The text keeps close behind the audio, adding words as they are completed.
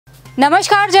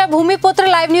नमस्कार, जय भूमिपुत्र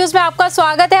live news में आपका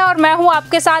स्वागत है और मैं हूं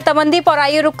आपके साथ अमनदीप। और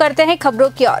आइए रुक करते हैं खबरों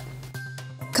की ओर।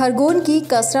 खरगोन की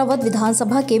कसरावद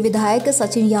विधानसभा के विधायक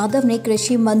सचिन यादव ने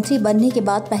कृषि मंत्री बनने के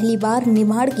बाद पहली बार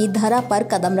निमाड़ की धरा पर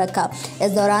कदम रखा।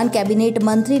 इस दौरान कैबिनेट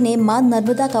मंत्री ने मां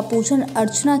नर्मदा का पूजन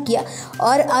अर्चना किया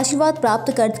और आशीर्वाद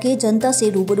प्राप्त करके जनता से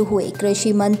रूबरू हुए।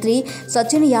 कृषि मंत्री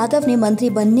सचिन यादव ने मंत्री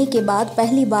बनने के बाद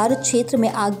पहली बार क्षेत्र में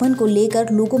आगमन को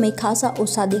लेकर लोगों में खासा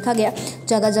उत्साह देखा गया।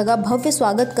 जगह जगह भव्य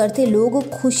स्वागत करते लोग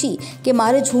खुशी के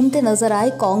मारे झूमते नजर आए।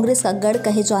 कांग्रेस का गढ़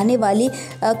कहे जाने वाली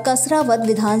कसरावद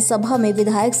विधानसभा में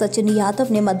विधायक सचिन यादव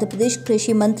ने मध्य प्रदेश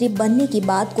कृषि मंत्री बनने की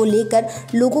बात को लेकर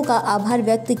लोगों का आभार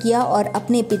व्यक्त किया और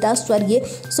अपने पिता स्वर्गीय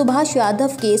सुभाष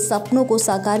यादव के सपनों को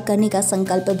साकार करने का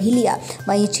संकल्प भी लिया।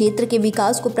 वहीं क्षेत्र के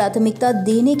विकास को प्राथमिकता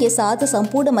देने के साथ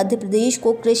संपूर्ण मध्य प्रदेश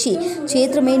को कृषि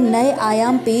क्षेत्र में नए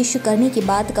आयाम पेश करने की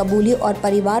बात कबूली और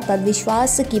परिवार पर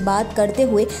विश्वास की बात करते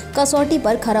हुए कसौटी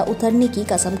पर खरा उतरने की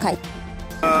कसम खाई।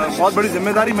 बहुत बड़ी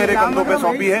जिम्मेदारी मेरे कंधों पे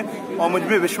सौंपी है और मुझ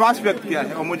में विश्वास व्यक्त किया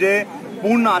है और मुझे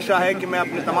पूर्ण आशा है कि मैं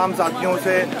अपने तमाम साथियों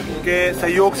से के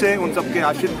सहयोग से, उन सबके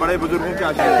आशीर्वाद, बड़े बुजुर्गों के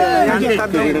आशीर्वाद,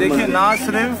 देखिए ना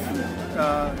सिर्फ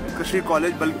कृषि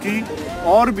कॉलेज बल्कि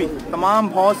और भी तमाम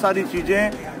बहुत सारी चीजें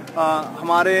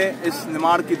हमारे इस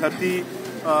निमाड़ की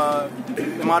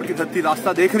धरती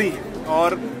रास्ता देख रही है।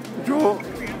 और जो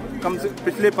कम से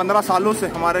पिछले 15 सालों से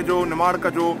हमारे जो निमाड़ का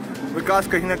जो विकास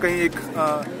कहीं ना कहीं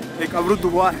एक अवरुद्ध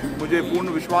हुआ है, मुझे पूर्ण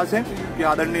विश्वास है कि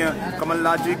आदरणीय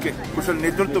कमलनाथ जी के कुशल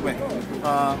नेतृत्व में,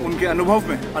 उनके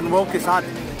अनुभव के साथ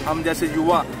हम जैसे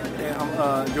युवा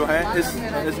जो है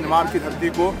इस निमाड़ की धरती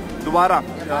को दोबारा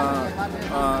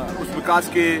उस विकास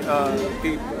के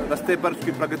रास्ते पर,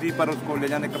 उसकी प्रगति पर उसको ले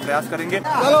जाने का प्रयास करेंगे।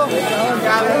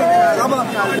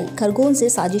 खरगोन से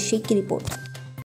साजिश शेख की रिपोर्ट।